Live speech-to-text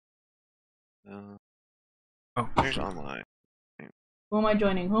Uh, Oh, there's online. Who am I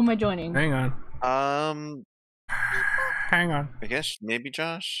joining? Who am I joining? hang on. Um, Hang on. I guess maybe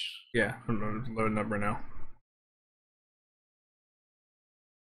Josh. Yeah, I'm loading up right now.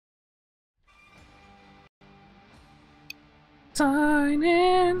 Sign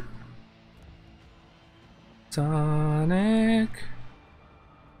in. Sonic.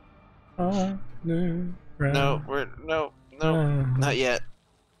 No, no, not yet.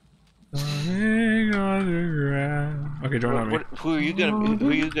 Sonic Underground. Okay, join on me. Who are you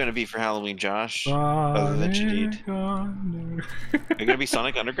gonna be for Halloween, Josh? Other than Shadid. Are you gonna be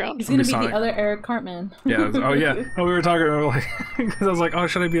Sonic Underground? He's gonna be Sonic. the other Eric Cartman. Yeah. Oh yeah. Oh, we were talking about like because I was like, oh,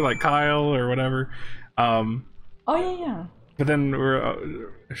 should I be like Kyle or whatever? Oh yeah. But then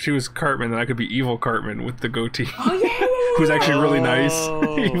she was Cartman, and I could be Evil Cartman with the goatee. Oh yeah. Who's actually really nice.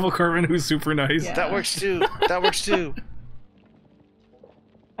 Oh. Evil Cartman, who's super nice. Yeah. That works too. That works too.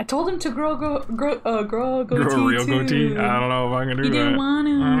 I told him to grow a goatee. Grow a real too. goatee? I don't know if I can do He that. didn't want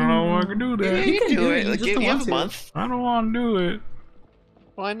to. I don't know if I can do that. Yeah, you can do it. Like, just you don't have want a to. month. I don't want to do it.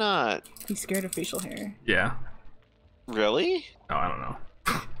 Why not? He's scared of facial hair. Yeah. Really? No, I don't know.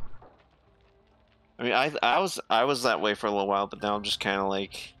 I mean, I was that way for a little while, but now I'm just kind of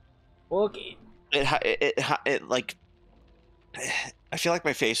like Okay. it like I feel like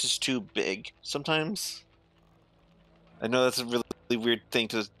my face is too big sometimes. I know that's a really weird thing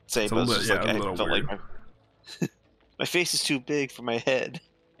to say, It's a but it's little- just yeah, like a I little felt weird. like my face is too big for my head.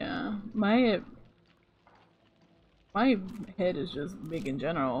 Yeah. My head is just big in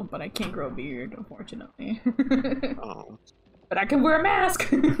general, but I can't grow a beard, unfortunately. Oh, But I can wear a mask.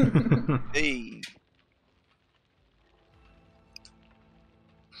 hey.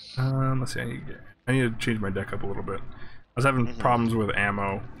 Let's see. I need to change my deck up a little bit. I was having problems with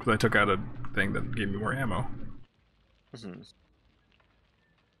ammo because I took out a thing that gave me more ammo.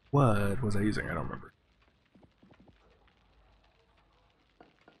 What was I using? I don't remember.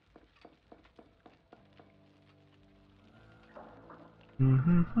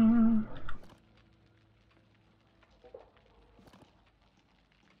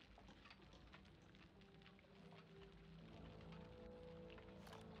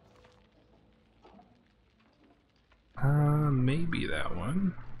 Maybe that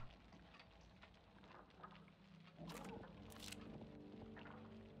one.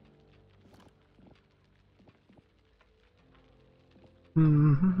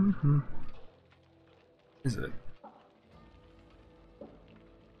 Is it?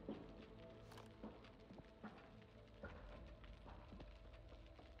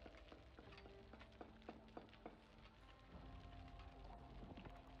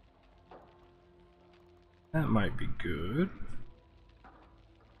 That might be good.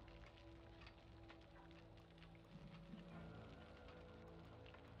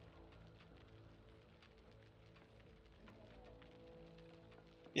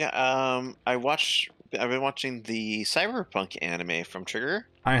 Yeah, I've been watching the Cyberpunk anime from Trigger.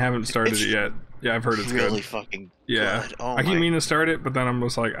 I haven't started It's it yet. Yeah, I've heard it's really good. fucking Yeah. good. Oh I keep my. meaning to start it, but then I'm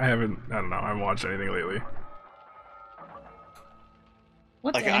just like, I don't know, I haven't watched anything lately.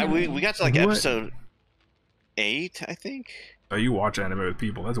 What's Like anime? we got to like What? episode 8, I think. Oh, you watch anime with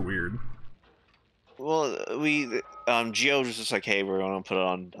people? That's weird. Well, Geo was just like, hey, we're gonna put it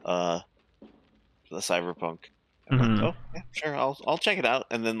on the Cyberpunk. I'm like, oh yeah, sure, I'll check it out.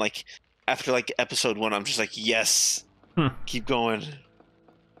 And then like after like episode 1, I'm just like, yes, keep going.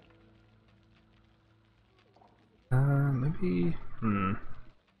 Maybe. Oh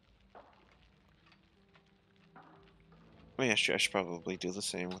yeah, sure, I should probably do the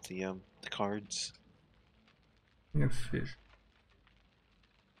same with the cards. Yeah, fish.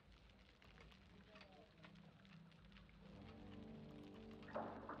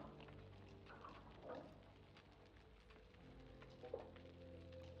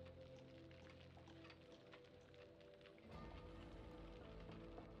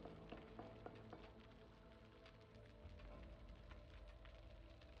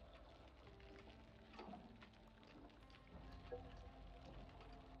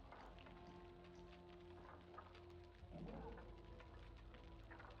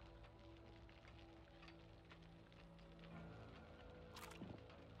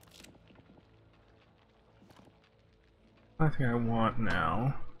 I think I want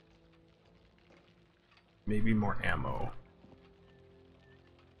now. Maybe more ammo.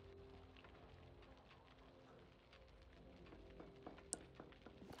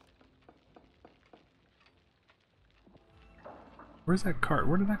 Where's that cart?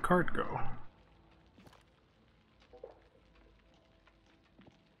 Where did that cart go?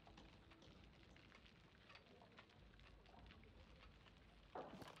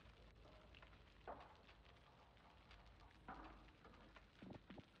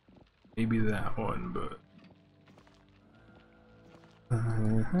 maybe that one, but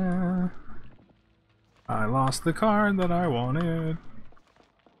I lost the card that I wanted.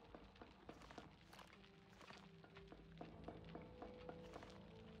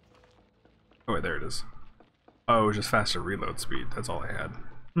 Oh wait, there it is. Oh, it was just faster reload speed. That's all I had.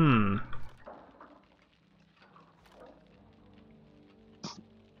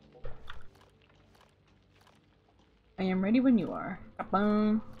 I am ready when you are.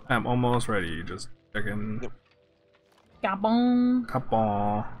 Kaboom. I'm almost ready. Just checking. Kaboom.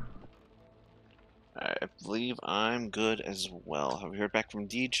 Kapon. I believe I'm good as well. Have you heard back from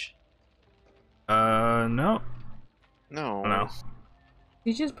Deej? No. No. No.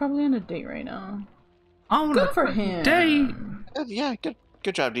 He's just probably on a date right now. On Good for him. date. Yeah,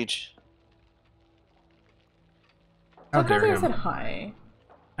 good job, Deej. How I dare I him? said hi.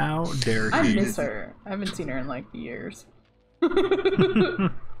 How dare he? I miss her. I haven't seen her in like years.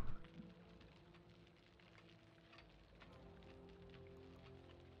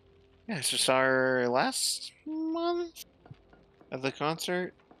 Yeah, I just saw her last month at the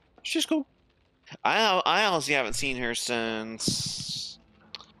concert. She's cool. I honestly haven't seen her since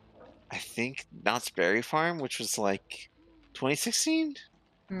I think Knott's Berry Farm, which was like 2016.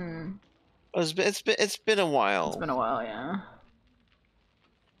 It's been a while. It's been a while, yeah.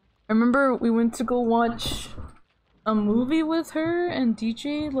 I remember we went to go watch a movie with her and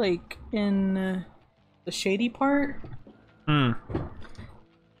DJ, like in the shady part.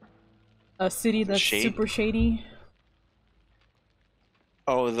 A city that's super shady.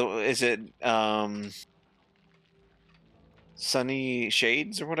 Oh, is it Sunny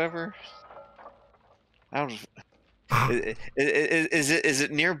Shades or whatever? I don't. Is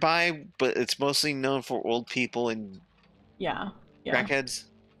it nearby? But it's mostly known for old people and crackheads.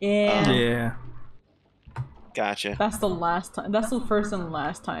 Yeah. Gotcha. That's the last time. That's the first and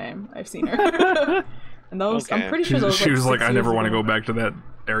last time I've seen her. And those, I'm pretty sure those. She was like, I never want to go back to that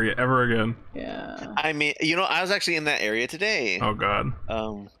area ever again. Yeah. I mean, I was actually in that area today. Oh God.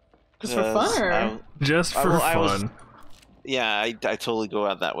 Just for fun, or? Just for fun. Yeah, I totally go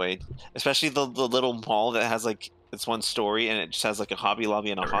out that way, especially the little mall that has like it's one story and it just has like a Hobby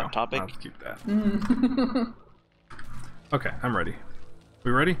Lobby and a Hot Topic. I'll have to keep that. Okay, I'm ready.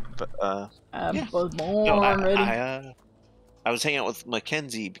 We ready? I yeah. was born ready. I was hanging out with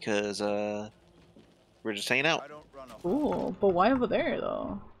Mackenzie because we're just hanging out. Cool, but why over there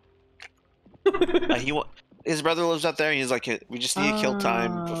though? His brother lives out there, and he's like, we just need to kill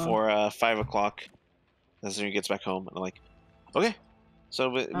time before 5 o'clock. That's when he gets back home. And I'm like, okay. So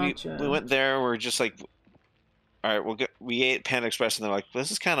we went there. We're just like, all right, we ate Panda Express, and they're like,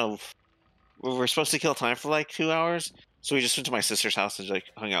 this is kind of, we're supposed to kill time for like 2 hours. So we just went to my sister's house and like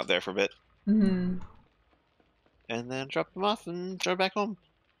hung out there for a bit. And then dropped them off and drove back home.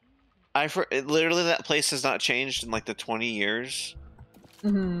 Literally, that place has not changed in like the 20 years.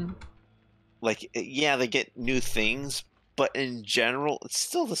 Like, yeah, they get new things, but in general, it's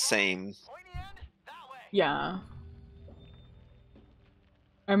still the same. Yeah.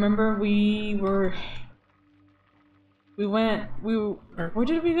 I remember where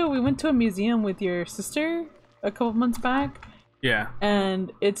did we go? We went to a museum with your sister a couple months back. Yeah.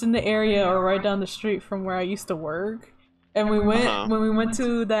 And it's in the area or right down the street from where I used to work. And we went when we went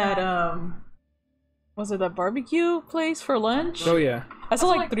to that was it that barbecue place for lunch? Oh yeah. I saw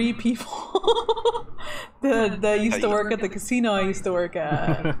like 3 people that used to work at the casino I used to work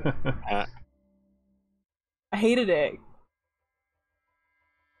at. I hated it.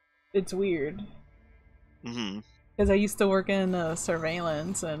 It's weird. Because I used to work in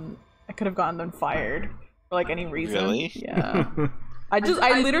surveillance and I could have gotten them fired for like any reason. Really? Yeah. I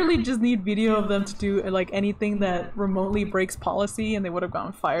literally just need video of them to do like anything that remotely breaks policy and they would have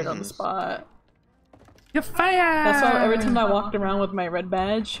gotten fired on the spot. You're fired! That's why every time I walked around with my red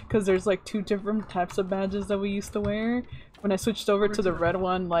badge, because there's like 2 different types of badges that we used to wear. When I switched over to the red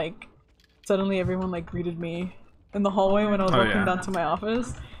one, like suddenly everyone like greeted me in the hallway when I was walking down to my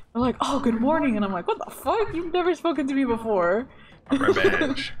office. They're like, "Oh, good morning," and I'm like, "What the fuck? You've never spoken to me before." Red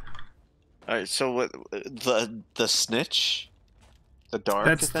badge. All right, so what the snitch, the dark?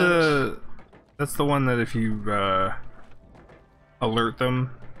 That's the one that if you alert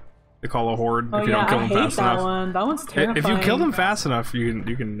them, they call a horde. Oh if you yeah, don't kill I them hate fast that enough. one. That one's terrifying. If you kill them fast enough, you can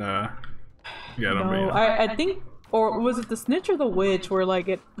get them. No, I think, or was it the snitch or the witch where like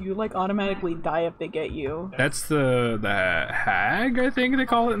you like automatically die if they get you? That's the hag, I think they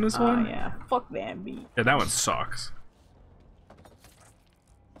call it in this one. Yeah, fuck that beat. Yeah, that one sucks.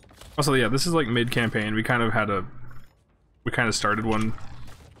 Also, yeah, this is like mid-campaign. We kind of started one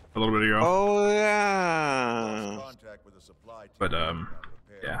a little bit ago. Oh yeah. But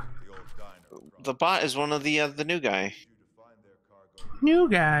yeah. The bot is one of the new guy. New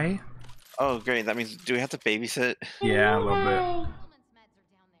guy. Oh, great. That means do we have to babysit? Yeah, a little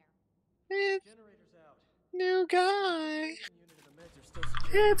bit. New guy.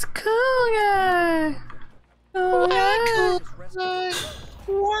 It's cool guy. Oh,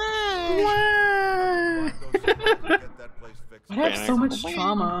 Why? Why? I have so much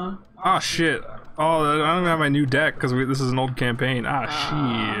trauma. Oh shit. Oh, I don't even have my new deck because this is an old campaign. Ah,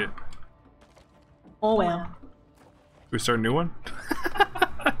 shit. Oh well. We start a new one?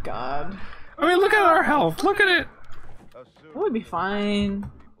 God. I mean, look at our health. Look at it. That would be fine.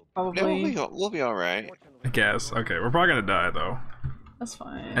 Probably. No, we'll be all right. I guess. Okay, we're probably gonna die though. That's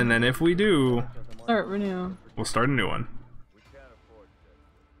fine. And then if we do, Alright, renew. we'll start a new one.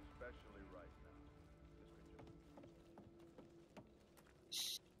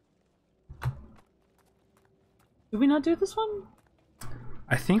 Did we not do this one?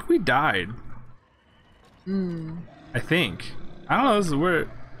 I think we died. I think. I don't know. This is where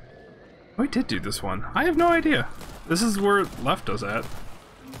we did do this one. I have no idea. This is where it left us at.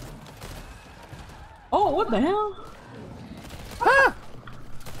 Oh, what the hell? Ah!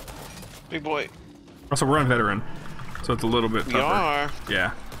 Big boy. Also, we're on veteran, so it's a little bit tougher. We are.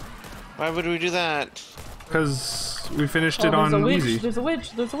 Yeah. Why would we do that? Because we finished it There's on a witch. easy. There's a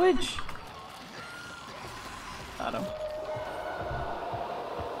witch. There's a witch. Got him.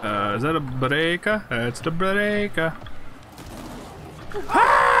 Is that a breaker? That's the breaker.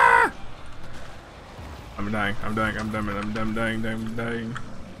 Ah! I'm dying. I'm dying. I'm dying. I'm dying.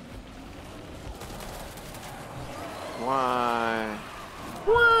 Why?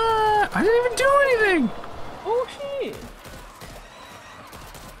 What? I didn't even do anything. Oh shit.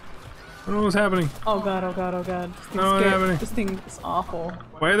 I don't know what's happening. Oh god, oh god, oh god. This thing's No, what's happening? This thing is awful.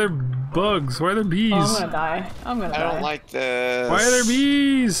 Why are there bugs? Why are there bees? Oh, I'm gonna die. I'm gonna die. I don't like this. Why are there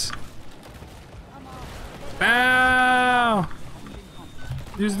bees? Ow!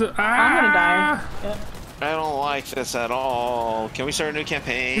 Use the. Ah! I'm gonna die. Yep. I don't like this at all. Can we start a new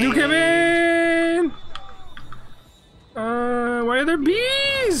campaign? New campaign! Why are there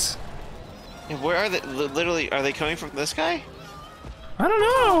bees? Yeah, where are they? Literally, are they coming from this guy? I don't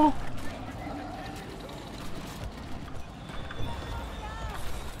know.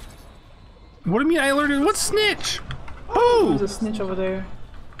 What do you mean I alerted? What snitch? Oh! There's a snitch over there.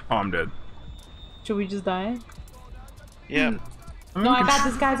 Oh, I'm dead. Should we just die? Yep. I mean, No, we I can got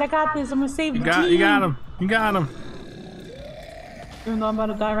this, guys. I got this. I'm gonna save the You team. got him. You got him. Even though I'm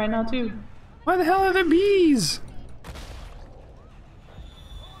about to die right now, too. Why the hell are there bees?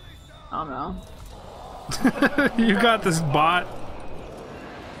 I don't know. You got this, bot.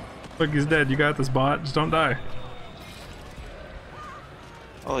 Look, he's dead. You got this, bot. Just don't die.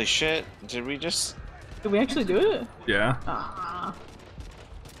 Holy shit. Did we just... Did we actually do it? Yeah. Ah.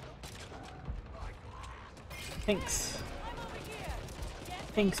 Thanks.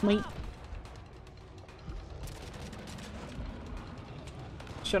 Thanks, mate.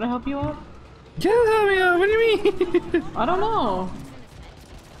 Should I help you out? Get me out. What do you mean? I don't know.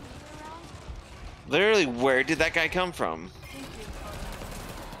 Literally, where did that guy come from?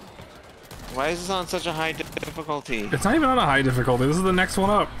 Why is this on such a high difficulty? It's not even on a high difficulty. This is the next one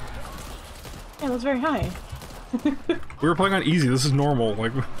up. Yeah, that's very high. We were playing on easy. This is normal.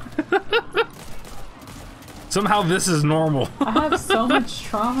 Like somehow this is normal. I have so much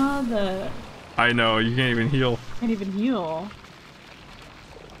trauma that I know. You can't even heal. I can't even heal.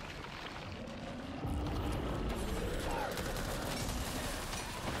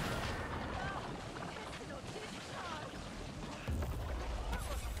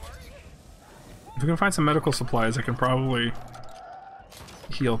 If we can find some medical supplies, I can probably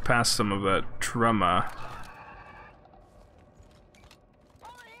heal past some of that trauma.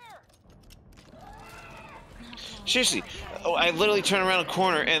 Seriously, oh, I literally turn around a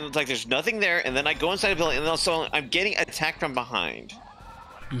corner and it's like there's nothing there, and then I go inside a building and then also I'm getting attacked from behind.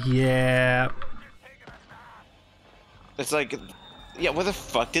 Yeah. It's like, yeah, where the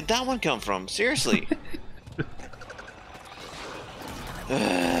fuck did that one come from? Seriously.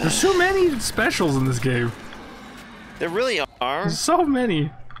 There's so many specials in this game. There really are. There's so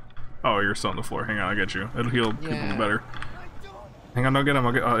many. Oh, you're still on the floor. Hang on, I get you. It'll heal people Yeah. better. Hang on, don't get him.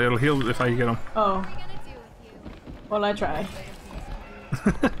 I'll get, it'll heal if I get him. Oh. Well, I try.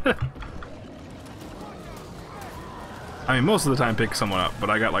 I mean, most of the time pick someone up, but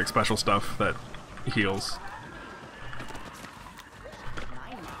I got like special stuff that heals.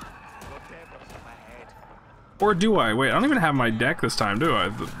 Or do I? Wait, I don't even have my deck this time, do I?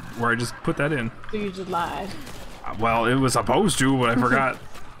 Where I just put that in. So you just lied. Well, it was supposed to, but I forgot.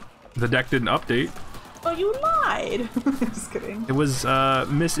 The deck didn't update. Oh, you lied! Just kidding. It was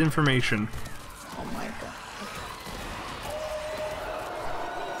misinformation. Oh my god.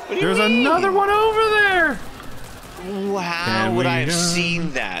 What do you There's mean? another one over there! How would I have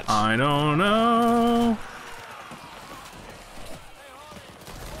seen that? I don't know.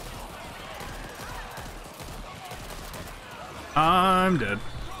 I'm dead.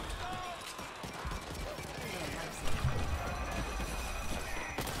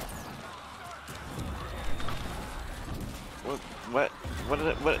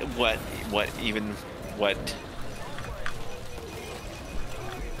 What?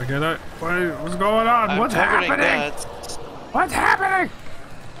 Okay, what's going on? What's happening? What's happening?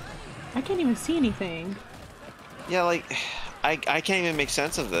 I can't even see anything. Yeah, like, I can't even make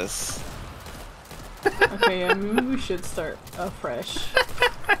sense of this. Okay, yeah, maybe we should start afresh.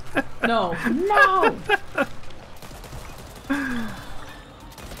 No, no!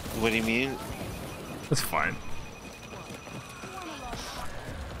 What do you mean? That's fine.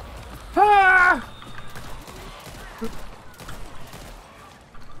 Ah!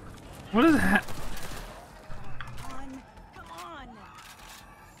 What is that? Come on.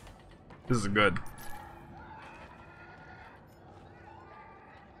 This is good.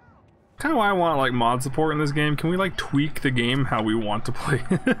 Kind of why I want like mod support in this game. Can we like tweak the game how we want to play?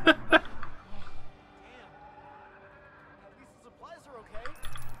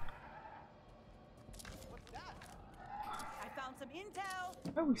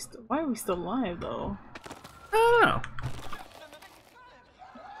 Why are we still alive though? I don't know.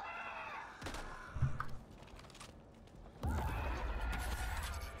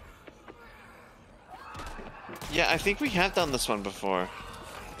 Yeah, I think we have done this one before.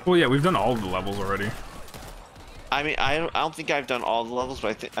 Well, yeah, we've done all of the levels already. I mean, I don't think I've done all the levels,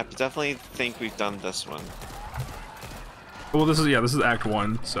 but I definitely think we've done this one. Well, this is Act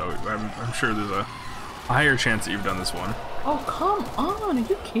 1, so I'm sure there's a higher chance that you've done this one. Oh, come on! Are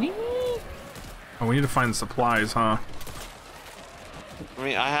you kidding me? Oh, we need to find supplies, huh? I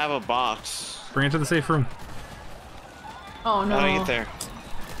mean, I have a box. Bring it to the safe room. Oh no! How do I get there?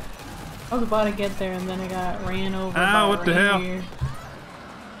 I was about to get there, and then I got ran over. Ah, by what the hell? reindeer.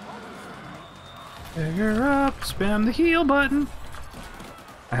 Figure up, spam the heal button.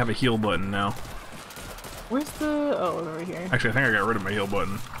 I have a heal button now. Where's the? Oh, over here. Actually, I think I got rid of my heal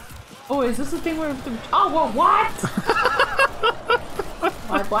button. Oh, is this the thing where? Oh, well, what?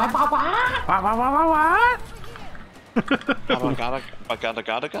 What?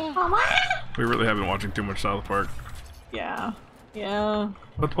 We really have been watching too much South Park. Yeah. Yeah.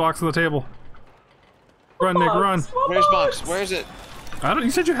 Put the box on the table. Run, Nick, run. Where's box? Where is it? I don't.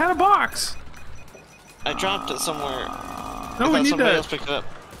 You said you had a box. I dropped it somewhere. No, I we thought need somebody that. else picked it up.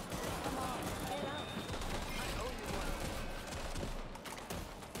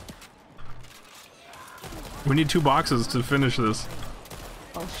 We need 2 boxes to finish this.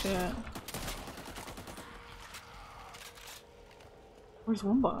 Oh shit. Where's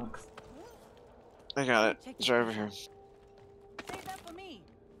one box? I got it. It's right over here. Save that for me.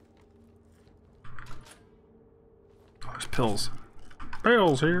 Oh, there's pills.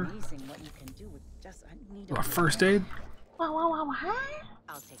 Pills here. Amazing what you can do with just a needle. A first aid. What?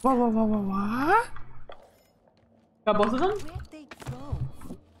 I'll take What? Got both of them? Where'd they go?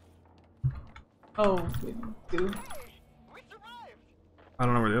 Oh, dude. I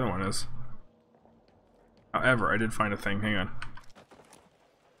don't know where the other one is. However, I did find a thing. Hang on.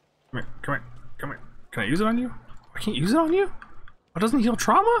 Come here. Come here. Come here. Can I use it on you? I can't use it on you? Oh, doesn't it heal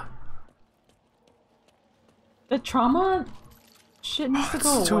trauma? The trauma shit needs to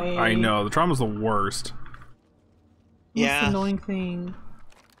go It's too- away. I know. The trauma's the worst. Most Yeah. annoying thing.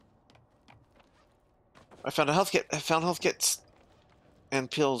 I found a health kit. I found health kits. And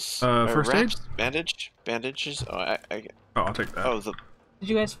pills. First aid? Bandages. Oh, Oh, I'll take that. oh, the. Did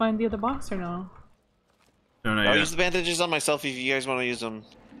you guys find the other box or no? No, no, I'll yeah. use the bandages on myself if you guys want to use them.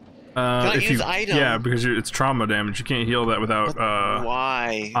 I if use you, item? Yeah, because it's trauma damage. You can't heal that without.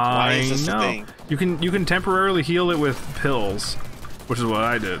 Why? Why is this a thing? You can temporarily heal it with pills, which is what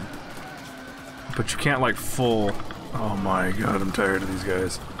I did. But you can't like full. Oh my god, I'm tired of these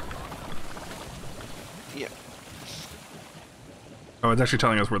guys. Yeah. Oh, it's actually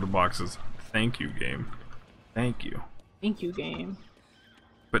telling us where the box is. Thank you, game. Thank you. Thank you, game.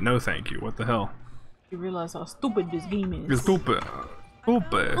 But no thank you. What the hell? You realize how stupid this game is. You're stupid.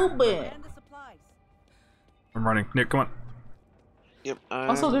 Stupid. Stupid. And the supplies. I'm running. Nick, come on. Yep.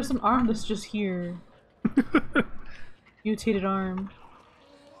 Also, there's an arm that's just here. Mutated arm.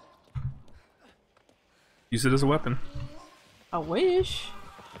 Use it as a weapon. I wish.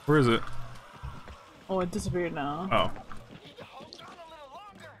 Where is it? Oh, it disappeared now. Oh.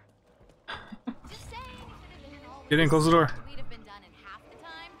 Get in, close the door. We'd have been done in half the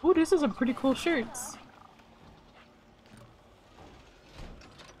time. Ooh, this is a pretty cool shirts.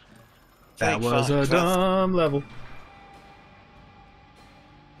 That Thank was fuck. a dumb level.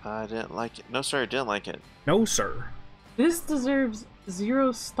 I didn't like it. No, sir, I didn't like it. No, sir. This deserves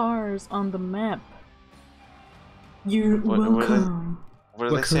 0 stars on the map. You're What do they- welcome. What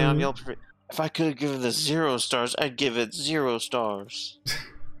do they say on Welcome. Yelp? If I could give this 0 stars, I'd give it 0 stars.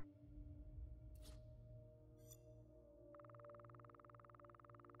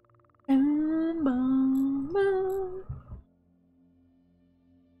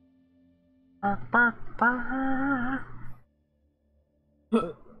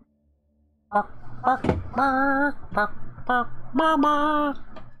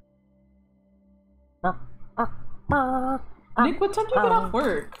 Nick, what time do you get off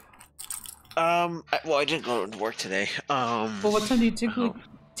work? Well, I didn't go to work today. Well, what time do you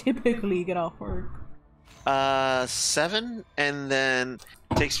typically get off work? 7, and then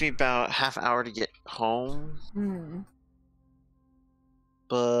it takes me about half hour to get home. Hmm.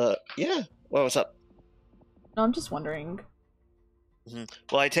 But yeah, well, what's up? No, I'm just wondering.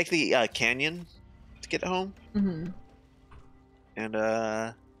 Well, I take the canyon to get home, Mm-hmm. and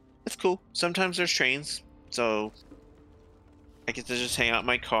it's cool. Sometimes there's trains, so I get to just hang out in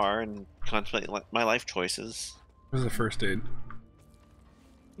my car and contemplate my life choices. Where's the first aid?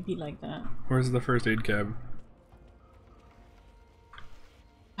 It'd be like that. Where's the first aid cab?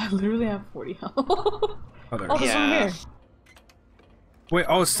 I literally have 40 health. Oh, there. Oh, there's one Yeah. here. Wait,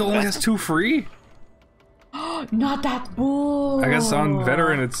 oh, it still only has 2 free? Not that bull. I guess on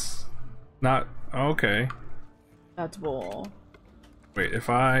veteran it's not. Okay. That's bull. Wait, if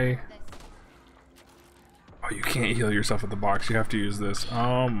I. Oh, you can't heal yourself with the box. You have to use this.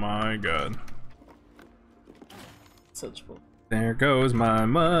 Oh my god. Such bull. There goes my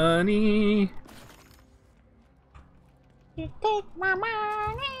money. You take my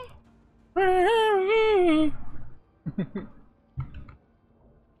money.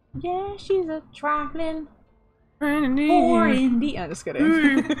 Yeah, she's a trifling whore in the. I'm just kidding.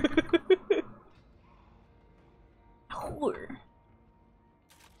 Whore.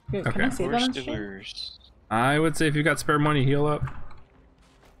 Wait, can I Okay. say that on Horse stream? doers. I would say if you got spare money, heal up.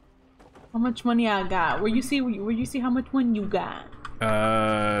 How much money I got? Where you see how much money you got?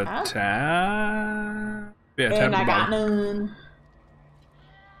 Tab. Yeah, tab And at I the got bottom. none.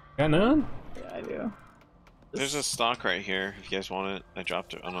 Got none? Yeah, I do. There's a stock right here. If you guys want it, I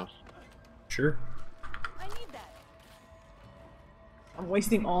dropped it. I don't know. Sure. I need that. I'm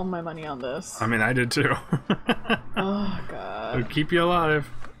wasting all my money on this. I mean, I did too. Oh god. It'll keep you alive.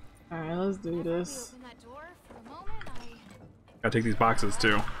 Alright, let's do this. Open that door for a moment. Gotta take these boxes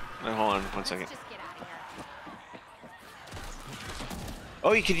too. Wait, hold on 1 second. Just get out of here.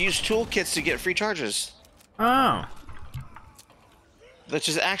 Oh, you could use toolkits to get free charges. Oh. Which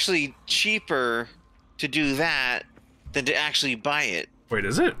is actually cheaper to do that than to actually buy it. Wait,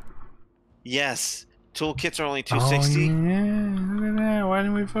 is it? Yes. Toolkits are only Oh, $260. yeah, look at that. Why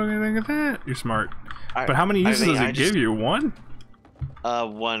didn't we fucking think of that? You're smart. But how many I uses think does I it just- give you? 1?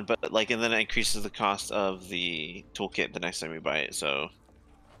 1, but like, and then it increases the cost of the toolkit the next time you buy it, so.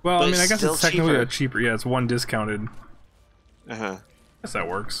 Well, But I mean, I it's guess still it's technically cheaper. a cheaper. Yeah, it's 1 discounted. Uh-huh. Guess that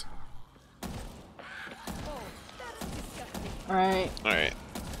works. Alright, Alright.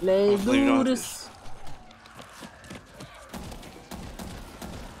 let's Hopefully we do don't- this.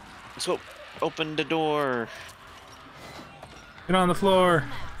 Let's go. Open the door. Get on the floor.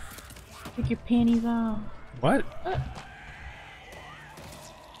 Take your panties off. What?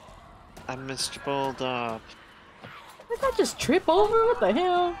 I'm Mr. Bulldog. Did I just trip over? What the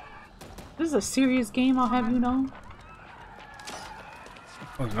hell? This is a serious game, I'll have you know.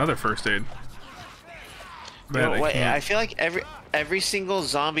 Oh, there's another first aid. You Man, know, I what, can't- I feel like every single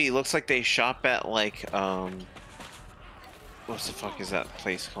zombie looks like they shop at like what's the fuck is that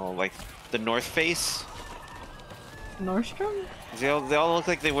place called? Like the North Face? Nordstrom? They all look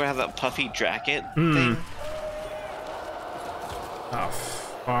like they wear have that puffy jacket Hmm. thing. Oh,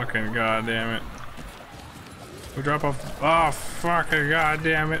 fucking goddamn it. We drop off. Oh, fucking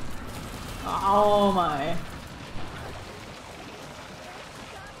goddamn it. Oh my.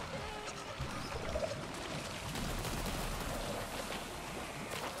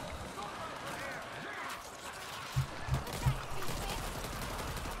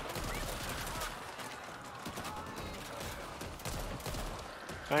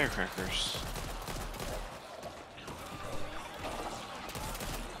 Firecrackers.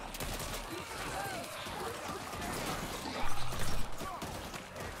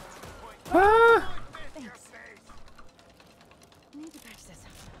 Ah! Thanks. I need to patch this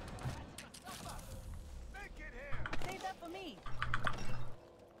up.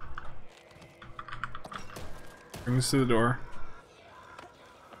 Bring this to the door.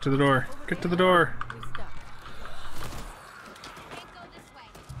 To the door. Get to the door. We're stuck. Can't go this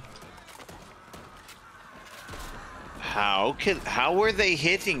way. How were they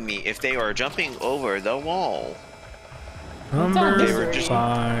hitting me if they were jumping over the wall? Number They were just-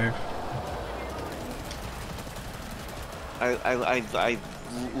 5. I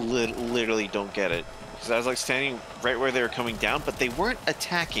literally don't get it. Because I was like standing right where they were coming down, but they weren't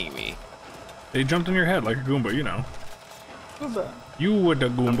attacking me. They jumped in your head like a Goomba, you know. Goomba. You were the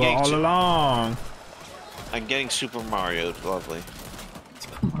Goomba getting all to- along. I'm getting Super Mario, lovely.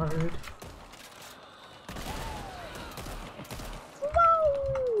 Hard.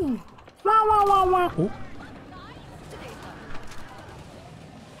 Wow, wow, wow, wow. Ooh.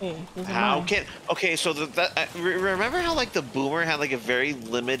 Hey, there's a How mine. can okay? So remember how like the boomer had like a very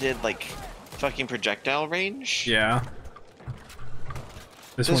limited like fucking projectile range? Yeah.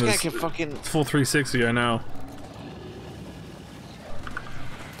 This This one guy is can fucking. full 360, I know.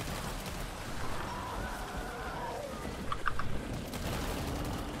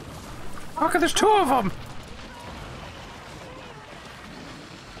 How come there's 2 of them?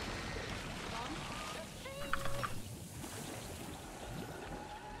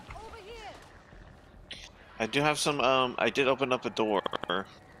 Over here. I do have some. I did open up a door.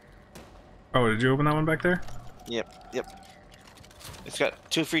 Oh, did you open that one back there? Yep. It's got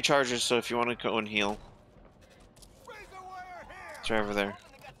 2 free charges, so if you want to go and heal, it's right over there.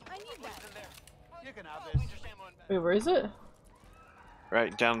 I need that. Wait, where is it?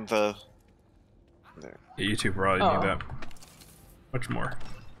 Right down the. There. Yeah, you too, probably Oh. need that. Much more.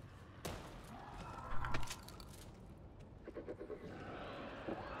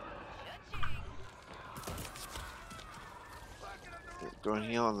 Go and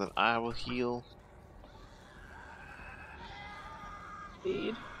heal, and then I will heal.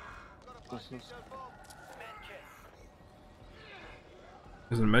 Speed.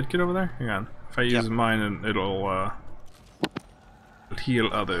 Is it a med kit over there? Hang on. If I use Yep. mine, and it'll heal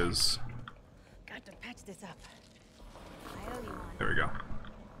others. Got to patch this up. I owe you one. There we go.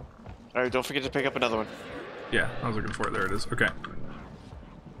 All right, don't forget to pick up another one. Yeah, I was looking for it. There it is. Okay.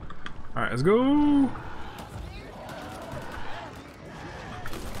 All right, let's go.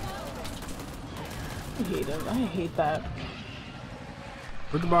 I hate him. I hate that.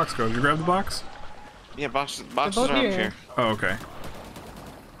 Where'd the box go? Did you grab the box? Yeah, boxes both are up here. here. Oh, okay.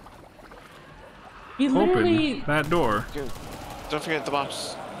 He literally. Open that door. Dude, don't forget the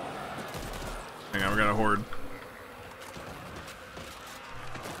box. Hang on, we got a horde.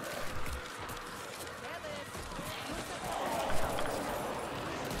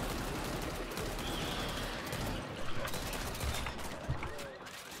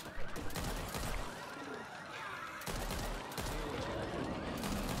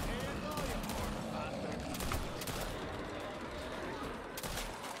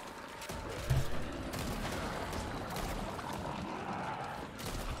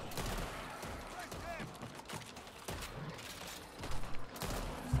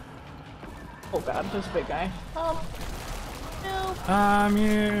 Oh god, there's a big guy. No. I'm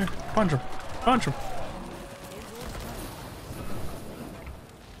here. Punch him. Punch him.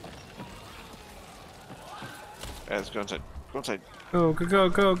 Yeah, let's go inside. Go inside. Go, go, go,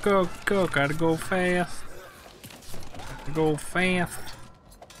 go, go, go. Gotta go fast. Gotta go fast.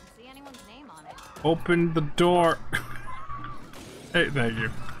 See anyone's name on it. Open the door. Hey, thank you.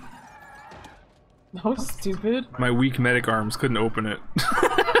 That was stupid. My weak medic arms couldn't open it.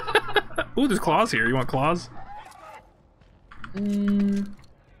 Ooh, there's claws here. You want claws?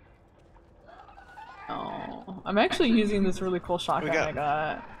 Oh, I'm actually using this really cool shotgun got- I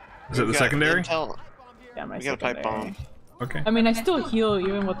got. Is it We the got secondary? intel. Yeah, my We got a pipe secondary. bomb. Okay. I mean, I still heal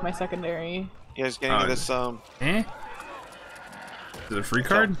even with my secondary. You guys getting this Eh? Is it a free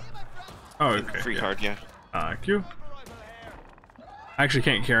card? Oh, okay. free yeah. card? Yeah. Thank you. I actually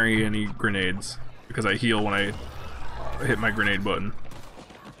can't carry any grenades because I heal when I hit my grenade button.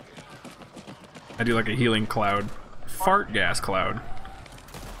 I do like a healing cloud. Fart gas cloud.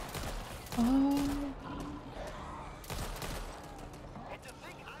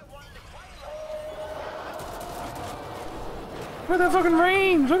 Look at that fucking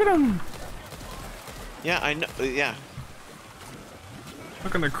range! Look at him! Yeah, I know. Yeah.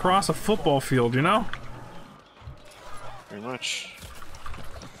 Looking across a football field, you know? Very much.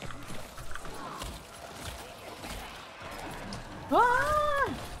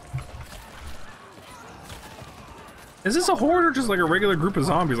 Ah! Is this a horde or just like a regular group of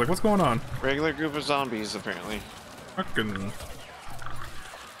zombies? Like, what's going on? Regular group of zombies, apparently. Fucking. What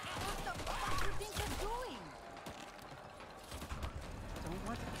the fuck do you think you're doing? Don't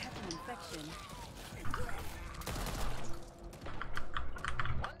want to catch an infection.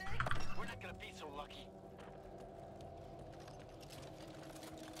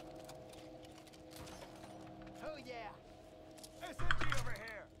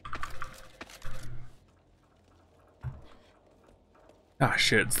 Ah,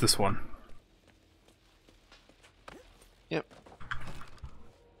 shit, it's this one. Yep.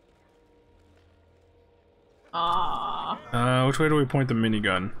 Ah. Which way do we point the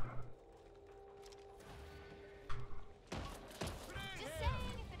minigun?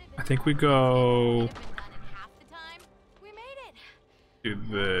 I think we go... do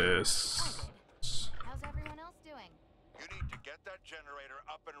this. How's everyone else doing? You need to get that generator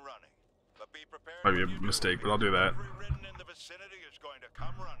up and running. But be prepared. Might be when a you do. mistake, but I'll do that. Every ridden in the vicinity is going to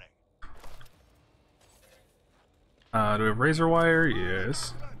come running. Do we have razor wire?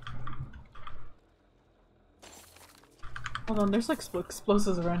 Yes. Hold on, there's like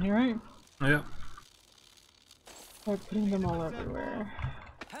explosives around here, right? Yeah. They're putting them all everywhere.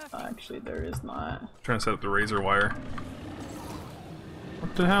 Actually, there is not. Trying to set up the razor wire.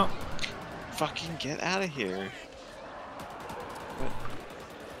 What the hell? Fucking get out of here.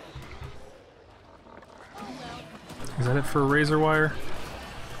 Is that it for razor wire?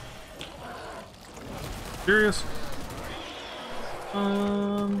 Serious?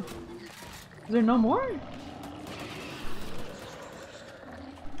 Is there no more?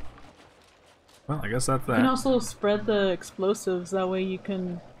 Well, I guess that's You can that. also spread the explosives, that way you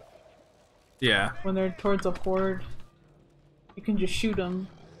can, Yeah. when they're towards a horde, you can just shoot them.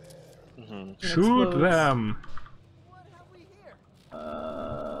 Shoot them!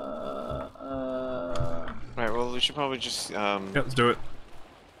 Alright, well, we should probably just, Yeah, let's do it.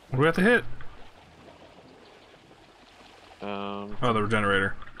 What do we have to hit? Oh, the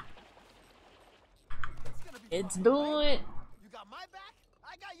regenerator. Let's do it! You got my back,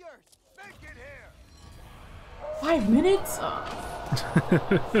 I got yours. Make it here. 5 minutes?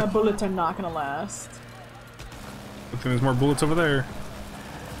 Oh. My bullets are not gonna last. I think there's more bullets over there.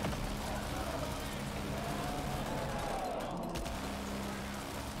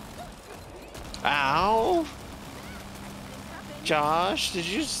 Ow! Josh, did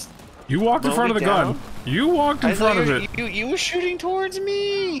you just... You walked in Mow front of me the gun. down? You walked in I thought front of it. you were shooting towards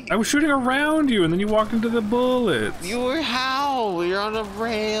me! I was shooting around you, and then you walked into the bullets. You were how? You're on a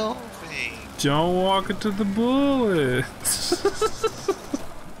rail thing. Don't walk into the bullets.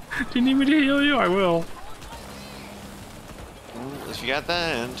 Do you need me to heal you? I will. If you got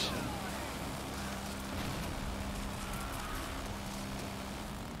that end.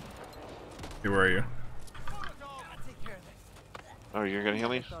 Hey, where are you? Oh, you're gonna heal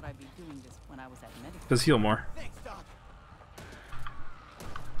me? Thought I'd be doing this when I was at medical. Does heal more.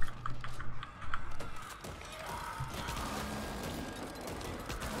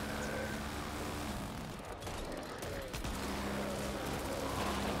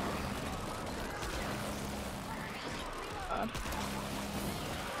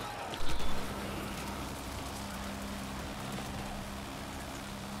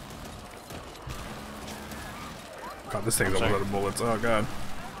 God, this thing's almost out of bullets. Oh god.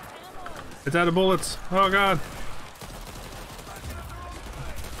 It's out of bullets. Oh god.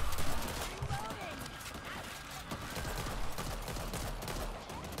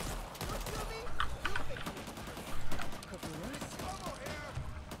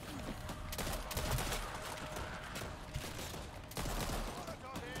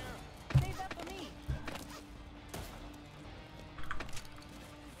 Save that for me.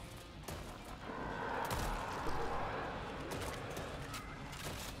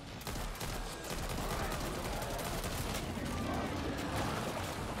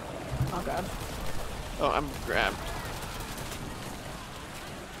 Oh god. Oh, I'm grabbed.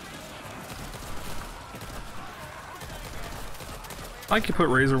 I like you put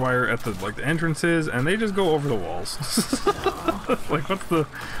razor wire at the the entrances, and they just go over the walls. Like,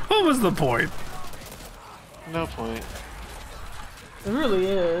 what was the point? No point. There really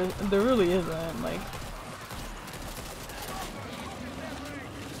is. There really isn't. Like,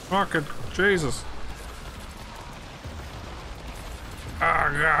 Fucking Jesus.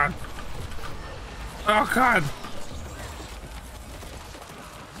 Oh god. Oh god.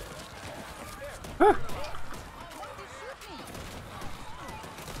 Ah.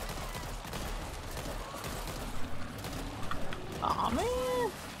 aw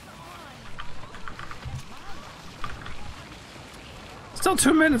man. Still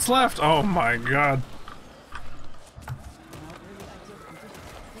 2 minutes left. Oh my god.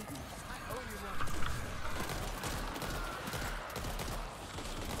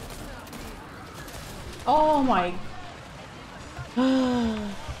 Oh my.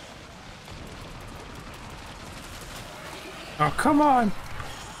 Oh, come on.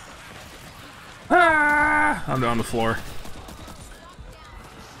 Ah! I'm on the floor.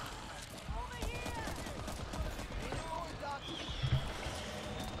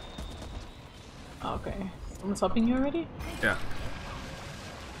 Okay. Someone's helping you already? Yeah.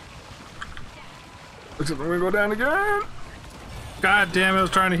 Looks like I'm gonna go down again. God damn it, I was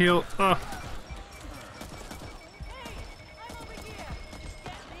trying to heal. Oh.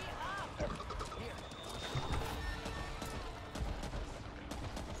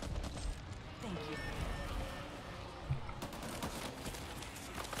 Thank you.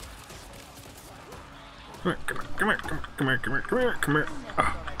 Come here, come here, come here, come here, come here, come here, come here.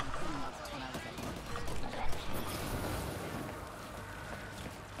 Oh.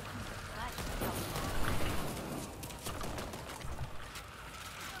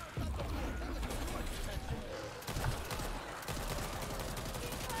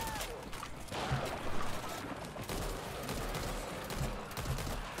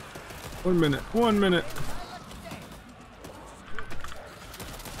 One minute, 1 minute.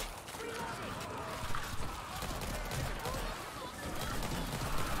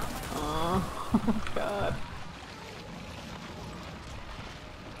 Oh god.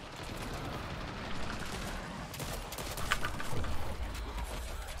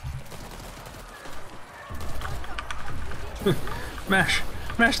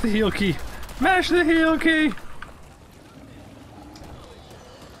 Mash the heal key. Mash the heal key.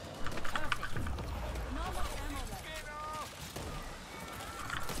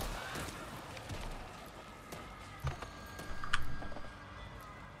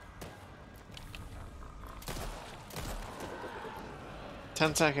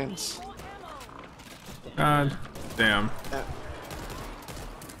 Ten seconds. God damn.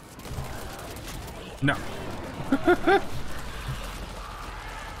 No.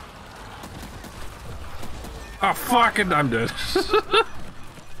 Oh fucking! I'm dead. Tonight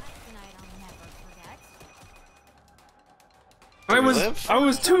I'll never forget. I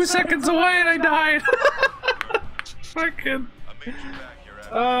was 2 seconds away and I died. Fucking. I made you back, you're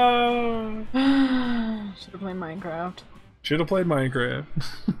out. Oh. Should have played Minecraft. Should have played Minecraft.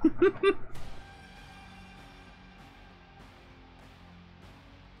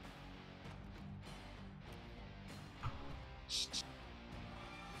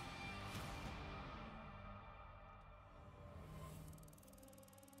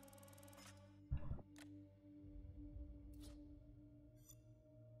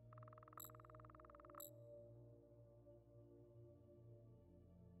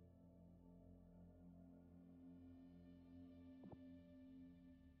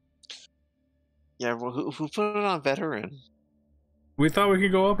 Yeah, well, who put it on veteran? We thought we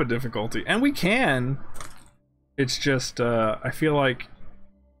could go up a difficulty, and we can. It's just, I feel like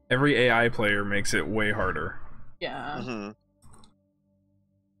every AI player makes it way harder. Yeah. Mm-hmm.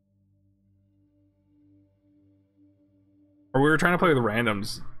 Or we were trying to play with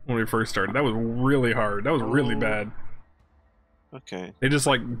randoms when we first started. That was really hard. That was really bad. Okay. They just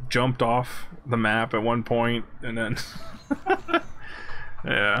like jumped off the map at one point, and then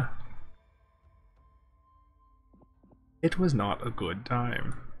yeah. It was not a good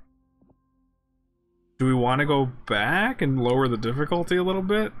time. Do we want to go back and lower the difficulty a little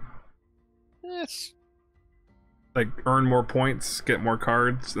bit? Yes. Like earn more points, get more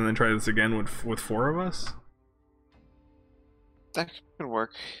cards, and then try this again with 4 of us? That could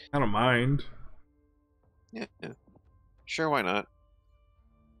work. I don't mind. Yeah. Sure, why not?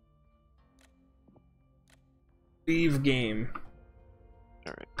 Leave game.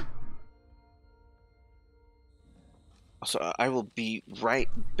 Alright. So I will be right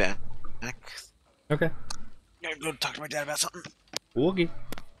back. Okay. I'm gonna go talk to my dad about something. Woogie.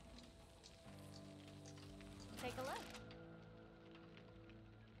 Take a look.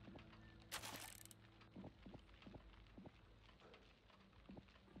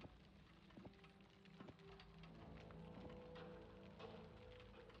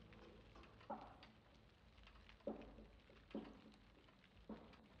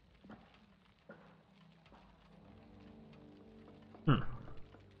 Hmm.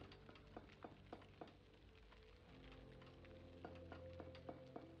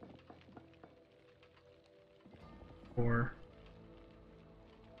 Or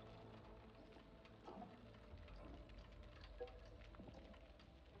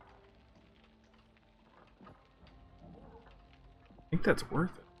I think that's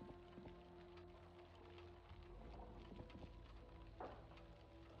worth it.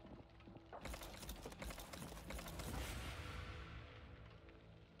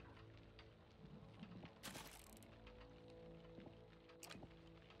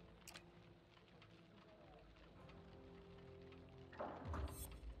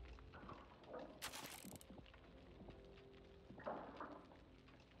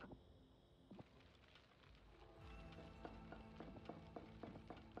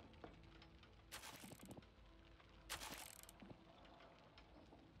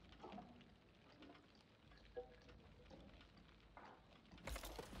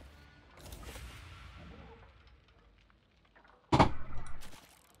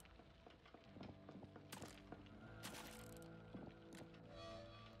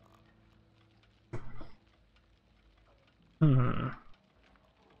 Hmm.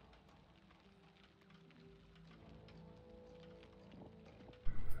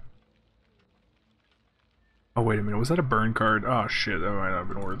 Oh, wait a minute. Was that a burn card? Oh, shit. That might not have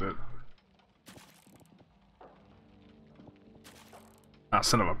been worth it. Ah,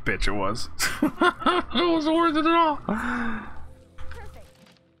 son of a bitch, it was. It wasn't worth it at all. Perfect.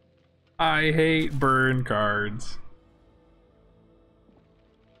 I hate burn cards.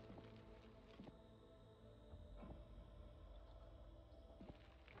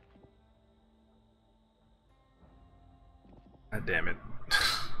 God damn it.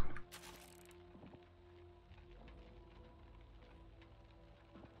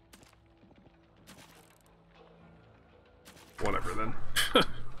 Whatever then. That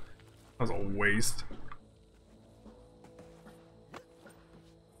was a waste.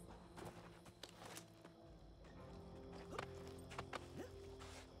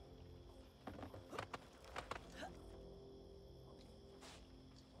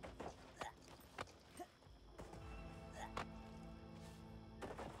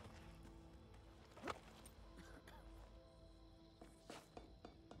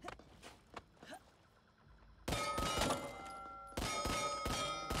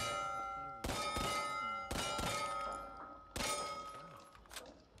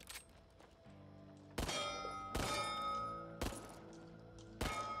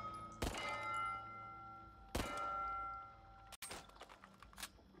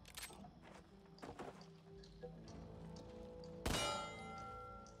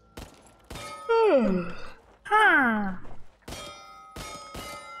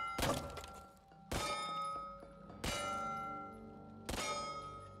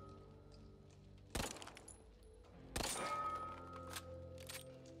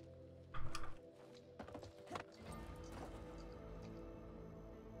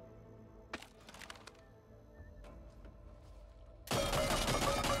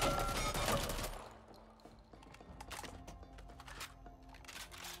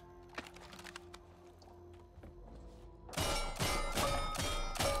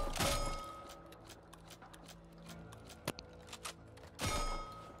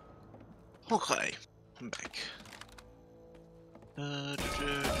 Okay, I'm back. Da, da,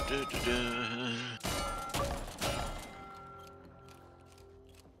 da, da, da.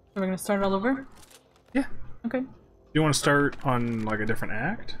 Are we gonna start all over? Yeah. Okay, You want to start on like a different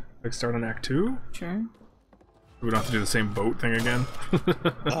act? Like start on Act 2? sure. We don't have to do the same boat thing again.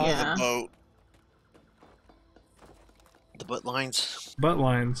 Yeah. The boat. The butt lines. Butt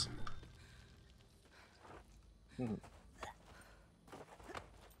lines.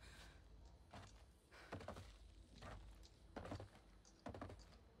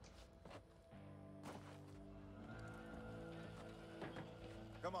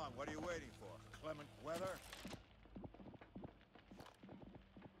 Come on, what are you waiting for? Clement weather?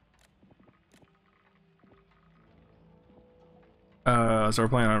 So we're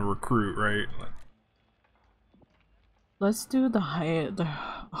playing on a recruit, right? Let's do the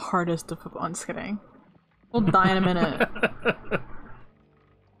hardest of I'm just kidding. We'll die in a minute.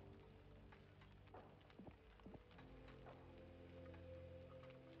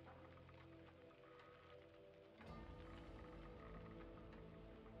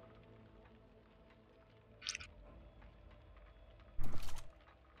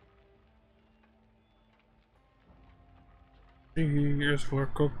 Here's for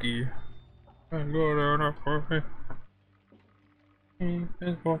cookie. And go down a coffee.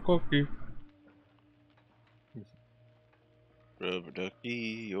 Here's for cookie. Rubber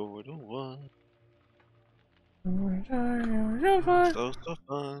ducky, you're the one. So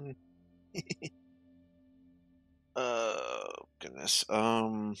fun. Goodness.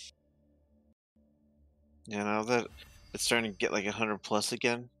 Yeah, now that it's starting to get like 100 plus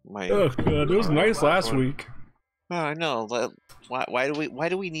again. Oh god, it was nice last week. Oh, I know. Why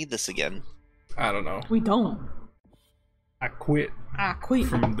do we need this again? I don't know. We don't. I quit I quit.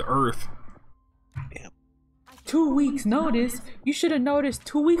 from the earth. 2 weeks notice? You should have noticed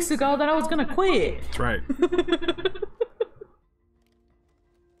 2 weeks ago that I was gonna quit. That's right.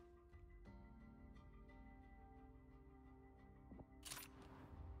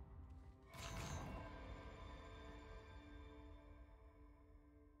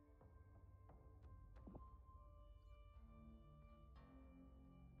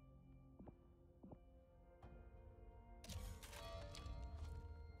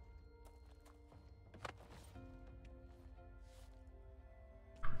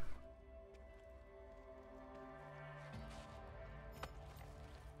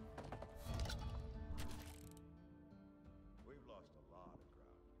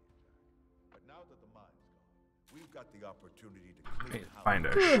 You've got the opportunity to clean house. Find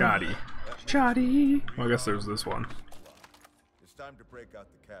a shoddy. Shoddy! Well, I guess there's this one. It's time to break out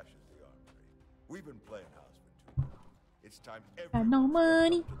the cash at the armory. We've been playing house for too long. It's time Got no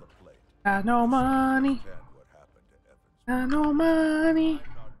money. to the plate. Got no money. Understand what happened to Evans. Got no money.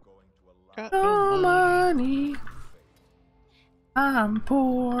 I'm not going to allow No money. I'm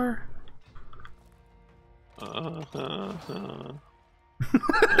poor. Wondering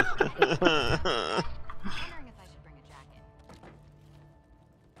if I should bring a jacket.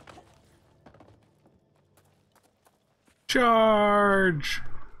 Charge!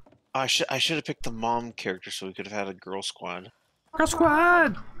 I should have picked the mom character so we could have had a girl squad. Girl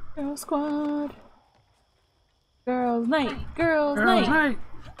squad! Girl squad. Girls night. Girls Girls night. night!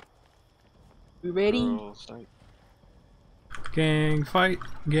 We ready? Girls night. Gang fight!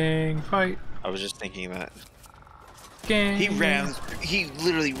 Gang fight! I was just thinking that. Gang! He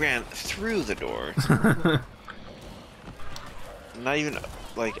literally ran through the door. Not even,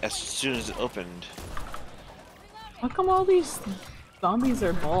 like, as soon as it opened. How come all these zombies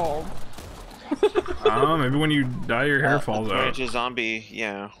are bald? Oh, maybe when you die your hair falls According out. to zombie,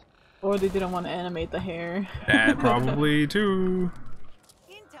 yeah. Or they didn't want to animate the hair. That probably too.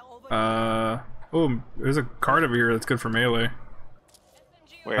 Oh, there's a card over here that's good for melee.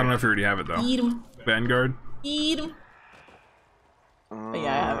 Where? I don't know if you already have it though. Eat 'em. Vanguard. Eat 'em. Yeah, I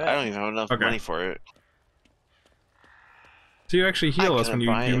have it. I don't even have enough Okay. money for it. So you actually heal I us when couldn't you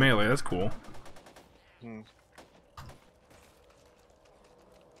buy do it. melee. That's cool.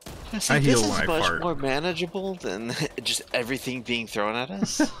 See, I heal this when is I much fart. more manageable than just everything being thrown at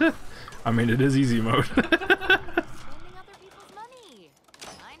us. I mean, it is easy mode. Spending other people's money.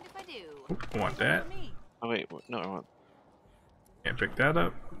 Mind if I do? I want that. Oh wait, no, I want Can't pick that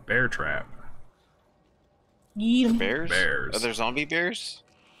up. Bear trap. Eat 'em. bears. Bears. Are there zombie bears?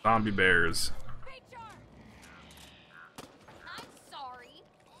 Zombie bears. I'm sorry.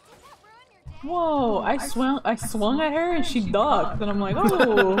 Did that ruin your day? Whoa! I swung at her and she ducked, and I'm like,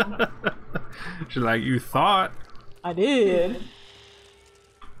 oh, She's like, you thought. I did.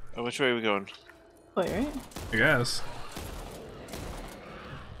 Oh, which way are we going? Play right? I guess.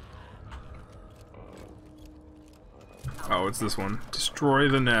 Oh, it's this one. Destroy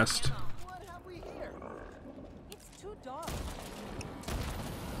the nest. It's too dark.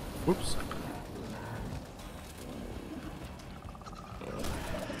 Whoops.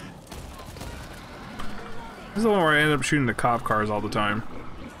 This is the one where I end up shooting the cop cars all the time.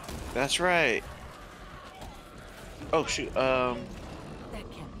 That's right. Oh shoot. That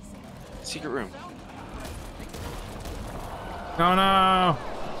can't be safe. Secret room. Oh no!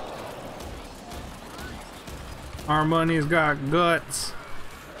 Our money's got guts.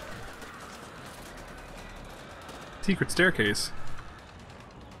 Secret staircase.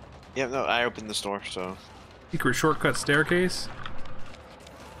 Yeah, no, I opened this door, so. Secret shortcut staircase.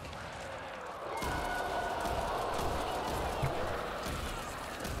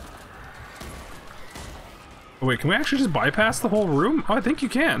 Oh, wait, can we actually just bypass the whole room? Oh, I think you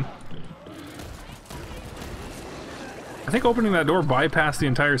can. I think opening that door bypassed the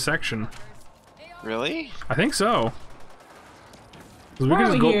entire section. Really? I think so. 'Cause Why are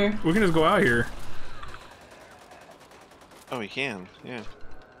just we go. here? We can just go out here. Oh, we can. Yeah.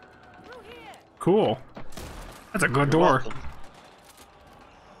 Cool. That's a good You're door. welcome.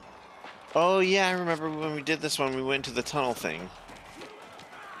 Oh yeah, I remember when we did this one. We went to the tunnel thing.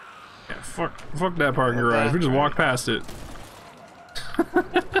 Yeah, fuck that parking Oh, garage. We that's just walk right. past it.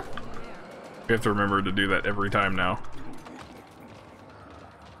 We have to remember to do that every time now.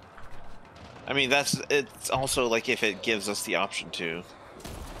 I mean, it's also like if it gives us the option to.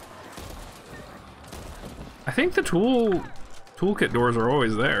 I think the toolkit doors are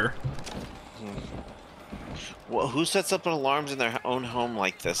always there. Well, who sets up alarms in their own home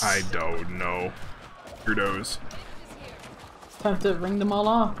like this? I don't know. Weirdos. Time to ring them all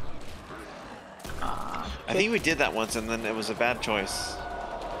off. I think we did that once, and then it was a bad choice.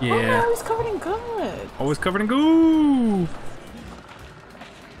 Oh Yeah. no, he's covered in good. Always covered in goo.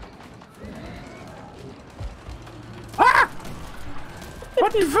 Ah!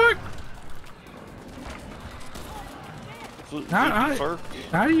 What the fuck?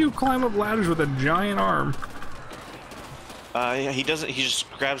 How do you climb up ladders with a giant arm? Yeah, he doesn't. He just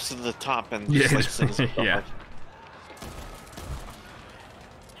grabs to the top and Yeah, just like sings himself yeah. up.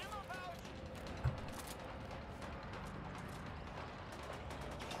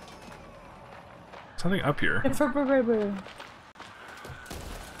 Something up here. Defibrillator.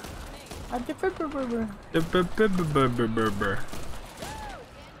 A defibrillator.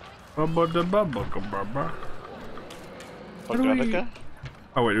 How do we- Bugadica?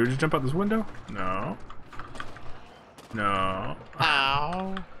 Oh wait, did we just jump out this window? No. No.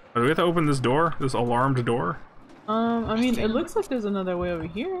 Ow. Do we have to open this door? This alarmed door? I mean, it looks like there's another way over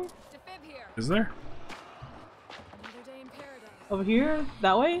here. To fib here. Is there? Another day in paradise. Over here?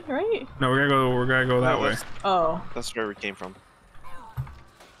 That way, right? No, we gotta go that way. Oh. That's where we came from.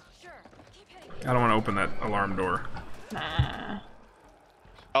 Sure. Keep heading. I don't want to open that alarm door. Nah.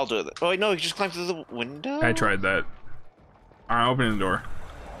 I'll do it. Oh wait, no, you just climbed through the window. I tried that. Alright, opening the door.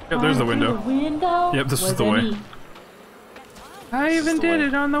 Yep, there's the window. Window? Yep, this is Was the it way. me? I even the did way.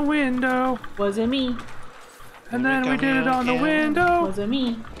 it on the window. Was it me? And then we Here we did it go on the again. window. Was it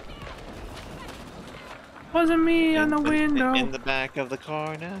me? Wasn't me on the window. In the back of the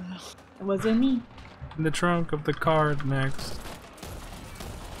car now. Was it me? In the trunk of the car next.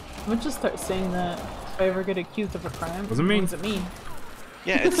 I'm gonna just start saying that if I ever get accused of a crime. Was it me? Was it me?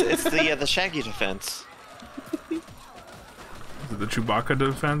 Yeah, it's the Shaggy defense. Is it the Chewbacca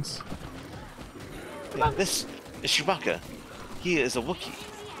defense? Yeah, this is Chewbacca. He is a Wookiee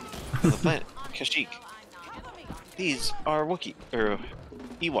from the planet Kashyyyk. These are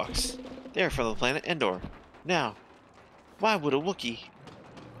Ewoks. They're from the planet Endor. Now, why would a Wookiee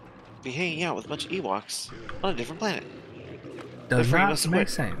be hanging out with a bunch of Ewoks on a different planet? Does They're not freaking make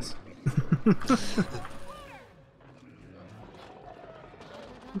us sense.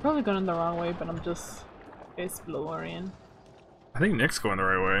 I'm probably going the wrong way, but I'm just exploring. I think Nick's going the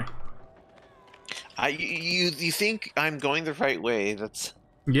right way. You think I'm going the right way? That's.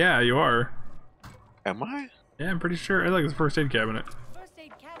 Yeah, you are. Am I? Yeah, I'm pretty sure. I like the first aid cabinet. First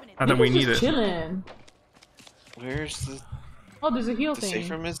aid cabinet. I think we Niggas need just it. chilling. Where's the Oh, there's a heal the thing. safe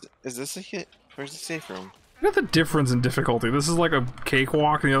room? Is this a hit? Where's the safe room? Look at the difference in difficulty. This is like a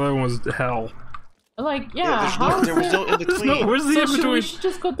cakewalk, and the other one was hell. Like, yeah, there's how no, is there was it- no in There's between. no, where's the So in should, between? we should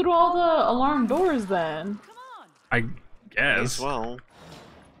just go through all the alarm doors then. Come on. I As guess. well.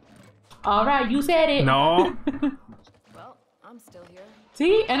 Alright, you said it. No. Well, I'm still here.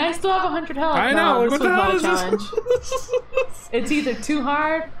 See? And I still have 100 health. I No, know. this What the was hell not a is challenge. this? It's either too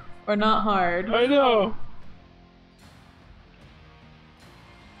hard or not hard. I know.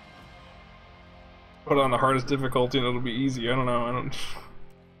 Put on the hardest difficulty and it'll be easy. I don't know. I don't.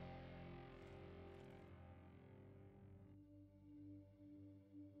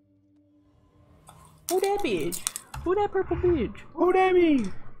 Who that bitch? Who that purple bitch? Who that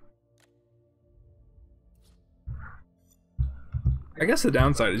mean? I guess the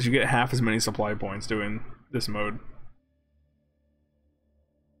downside is you get half as many supply points doing this mode.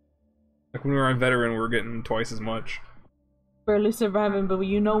 Like when we were on veteran, we were getting twice as much. Barely surviving, but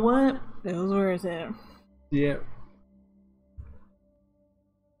you know what? It was worth it. Yeah.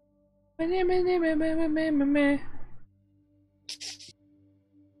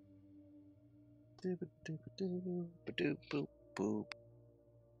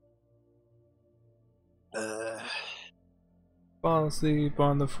 Fall asleep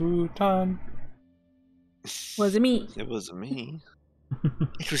on the futon. Was it me? It wasn't me.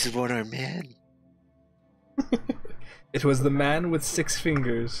 It was a one-armed man. It was the man with 6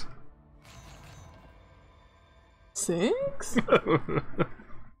 fingers. 6?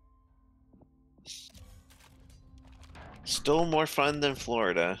 Still more fun than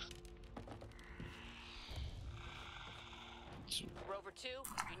Florida. Rover 2,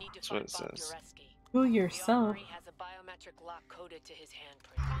 you need to That's what find it Bob says. Dureski. Kill The yourself. armory has a biometric lock coded to his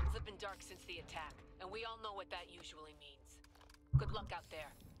handprint. Things have been dark since the attack, and we all know what that usually means. Good luck out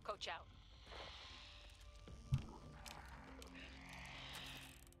there. Coach out.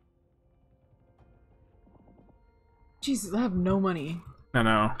 Jesus, I have no money. I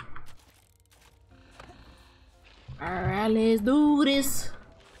know. Alright, let's do this.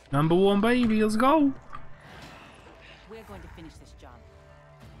 Number 1, baby, let's go. We're going to finish this job.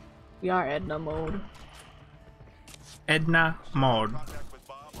 We are Edna mode. Edna Mod.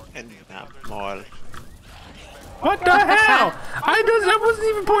 And not more. What the hell? I wasn't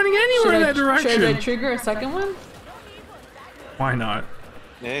even pointing anywhere in that Should I direction. trigger a second one? Why not?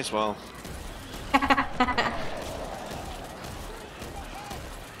 May as well.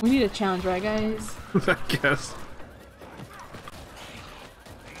 We need a challenge, right, guys? I guess.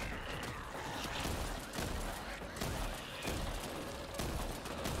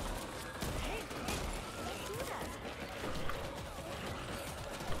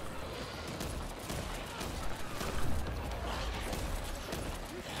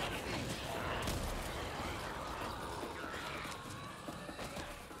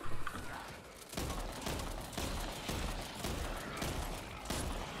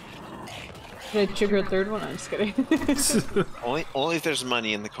 Should I trigger a third one? I'm just kidding. Only if there's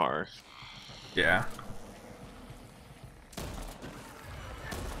money in the car. Yeah.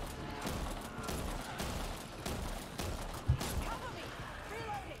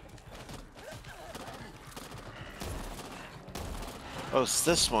 Oh, it's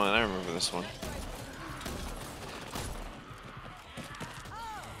this one. I remember this one.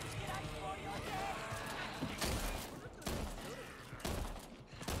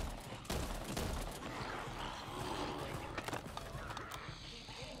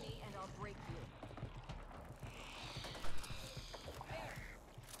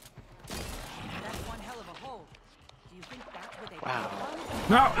 That's one hell of a hole. Do you think that's where they Wow.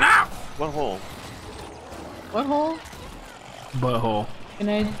 No, no! One hole. What hole? Butthole. Can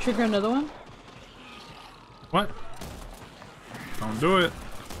I trigger another one? What? Don't do it.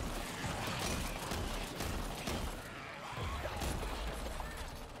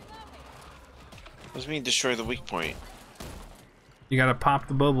 What does it mean destroy the weak point? You gotta pop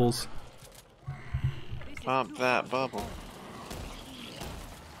the bubbles. Pop that bubble.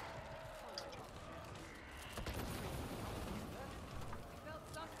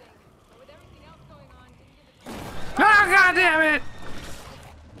 Ah, god damn it!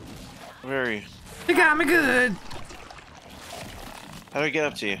 Where are you? You got me good. How do I get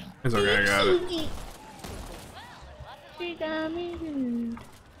up to you? It's okay, I got it. She got me good.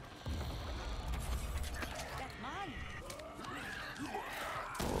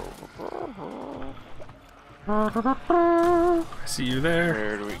 I see you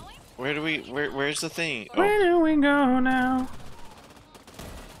there. Where's the thing? Oh, Where do we go now?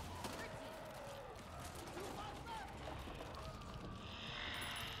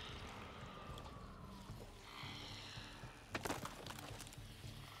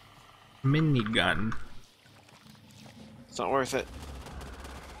 Minigun. it's not worth it.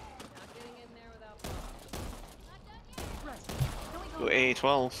 Go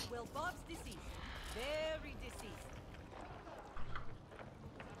A12. Well, Bob's deceased. Very deceased.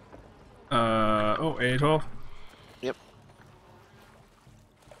 Oh, A12. Yep.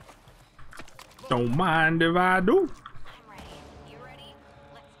 Don't mind if I do. I'm ready. You ready?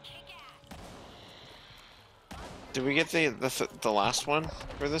 Let's kick ass. Did we get the last one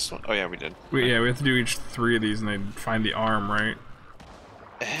for this one? Oh yeah, we did. We have to do each 3 of these and then find the arm, right?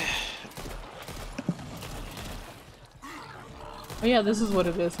 Oh yeah, this is what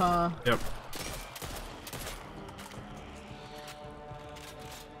it is, huh? Yep.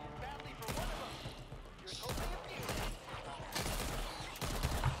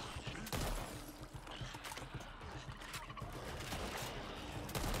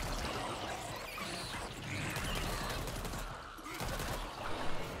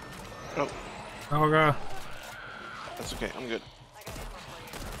 Oh, Oh god. that's okay. I'm good.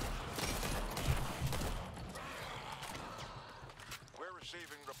 We're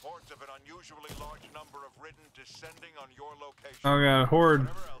receiving reports of an unusually large number of Ridden descending on your location. Oh god, horde.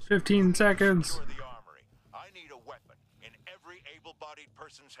 Whatever else, 15 seconds. secure the armory. I need a weapon in every able-bodied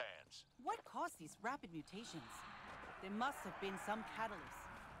person's hands. What caused these rapid mutations? There must have been some catalyst.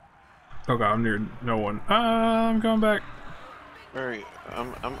 Oh god, I'm near no one. I'm coming back. Where are you?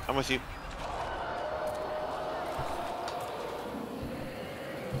 I'm with you.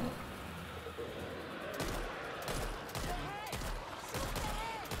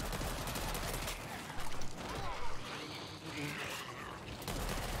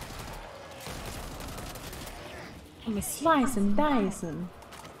 I'm a slice and dicing.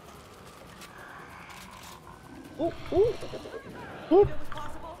 Oh, oh, oh,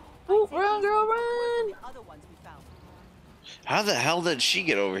 oh, run, girl, run! The other ones we found. How the hell did she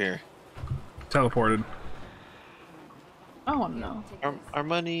get over here? Teleported. I want to know. Our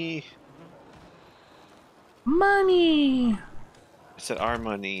money. Money! I said our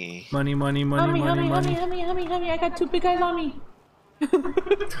money. Money, money, money, money, money. Honey, I got 2 big guys on me.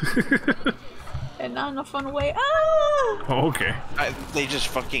 And not in a fun way. Ah! Oh, okay. They just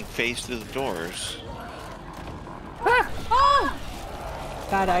fucking phased through the doors. Ah!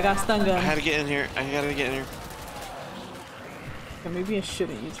 God, I got stun I gun. had to get in here. I gotta get in here. Okay, maybe I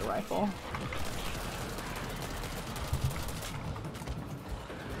shouldn't use a rifle.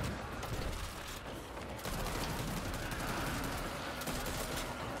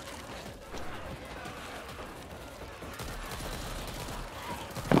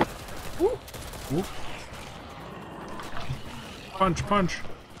 Ooh. Punch, punch.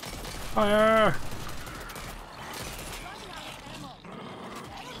 Fire!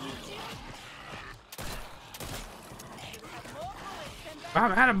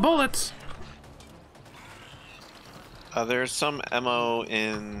 I'm out of bullets! There's some ammo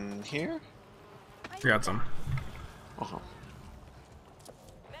in here. We got some. Oh.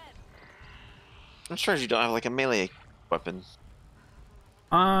 I'm sure you don't have like a melee weapon.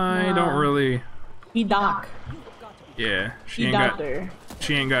 I don't really. He doc. Yeah, she He ain't got. doctor.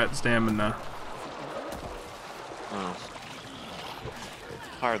 She ain't got stamina. Oh.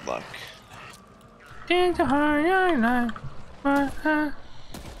 Hard luck.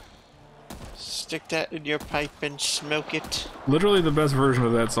 Stick that in your pipe and smoke it. Literally the best version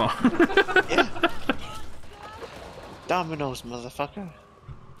of that song. Yeah. Dominoes, motherfucker.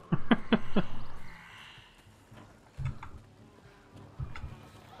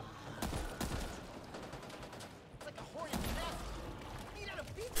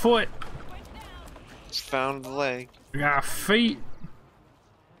 Foot. Found the leg. I got feet.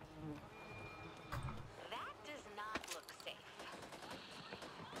 That does not look safe.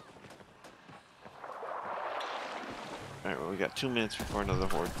 Alright, well, we got 2 minutes before another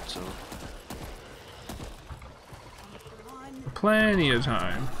horde, so. Plenty of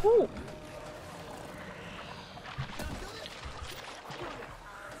time. Ooh.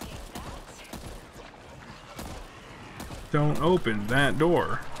 Don't open that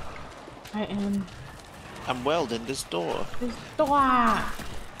door. I am I'm welding this door. this door. I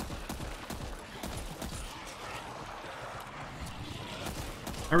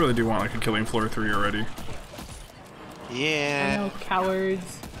really do want like a Killing Floor 3 already. I Yeah. know,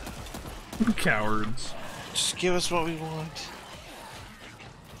 cowards. Cowards. Just give us what we want.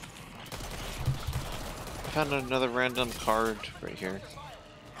 Found another random card right here.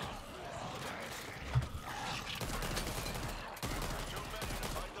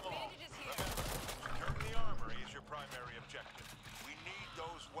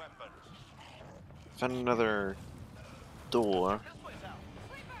 Found another door.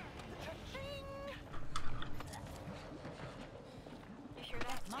 You hear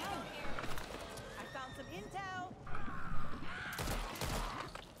that? Mine. I found some intel.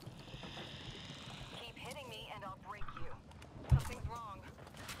 Keep hitting me and I'll break you. Something's wrong.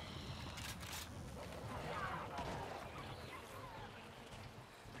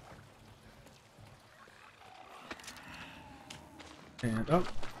 And up,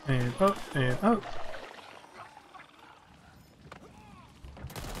 and up, and up.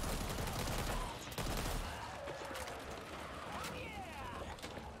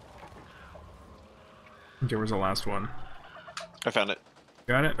 Okay, where's the last one? I found it.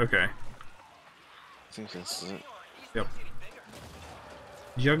 Got it? Okay. I think this is it. Yep.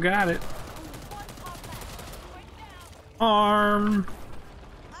 You got it. Arm.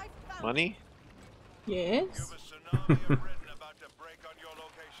 Money? Yes.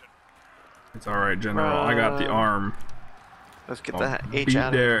 It's alright, General. I got the arm. Let's get I'll that H beat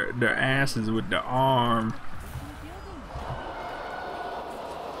out of here. their asses with the arm.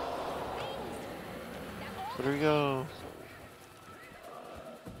 Where do we go?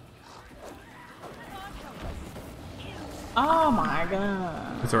 Oh my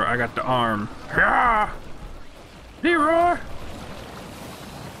god. It's alright, I got the arm. Yeah! Leroy!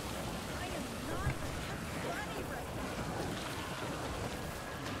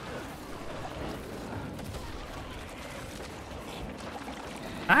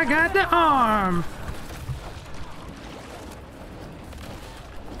 I got the arm!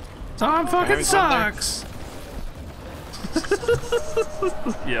 Tom fucking having fun there. sucks!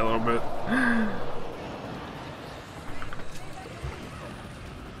 Yeah, a little bit.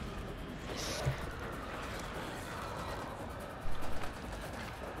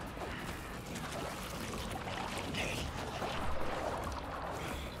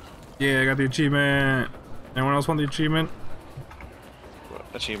 Yeah, I got the achievement. Anyone else want the achievement? What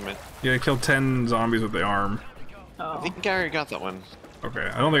achievement? Yeah, I killed 10 zombies with the arm. I Oh. think I already got that one. Okay,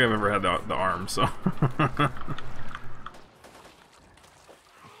 I don't think I've ever had the arm, so.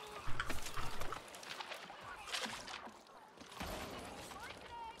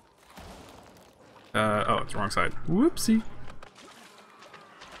 Oh, it's the wrong side. Whoopsie.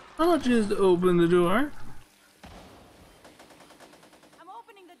 I'll just open the door. I'm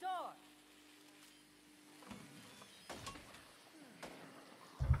opening the door.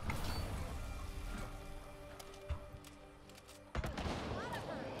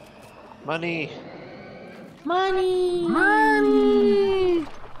 Money! Money! Money! This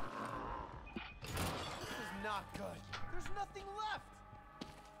is not good. There's nothing left.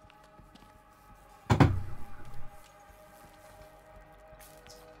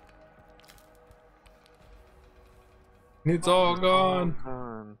 It's all gone.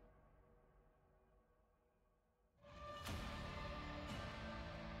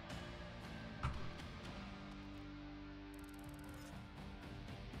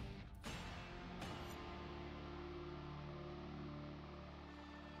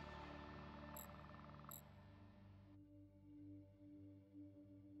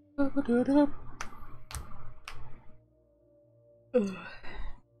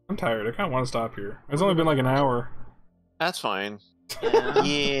 I'm tired. I kind of want to stop here. It's only been like an hour. That's fine.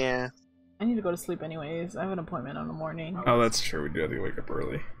 Yeah. I need to go to sleep anyways. I have an appointment in the morning. Oh, that's true. We do have to wake up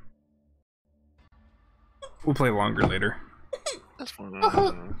early. We'll play longer later. That's fine.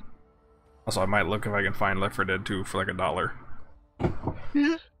 Also, I might look if I can find Left 4 Dead 2 for like $1.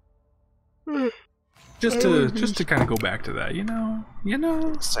 Just to kind of go back to that, you know.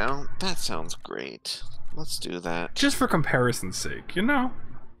 That sounds great. Let's do that. Just for comparison's sake, you know.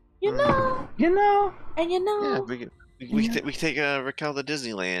 You know. And you know. Yeah, we can take Raquel to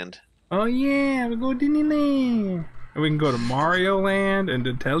Disneyland. Oh yeah, we go to Disneyland. And we can go to Mario Land and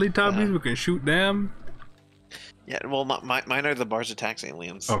the Teletubbies. We can shoot them. Yeah, well, mine are the Bars Attacks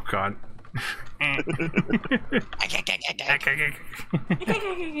aliens. Oh god.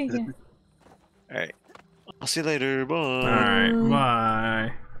 Alright. I'll see you later. Bye. Alright,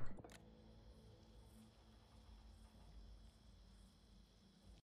 bye.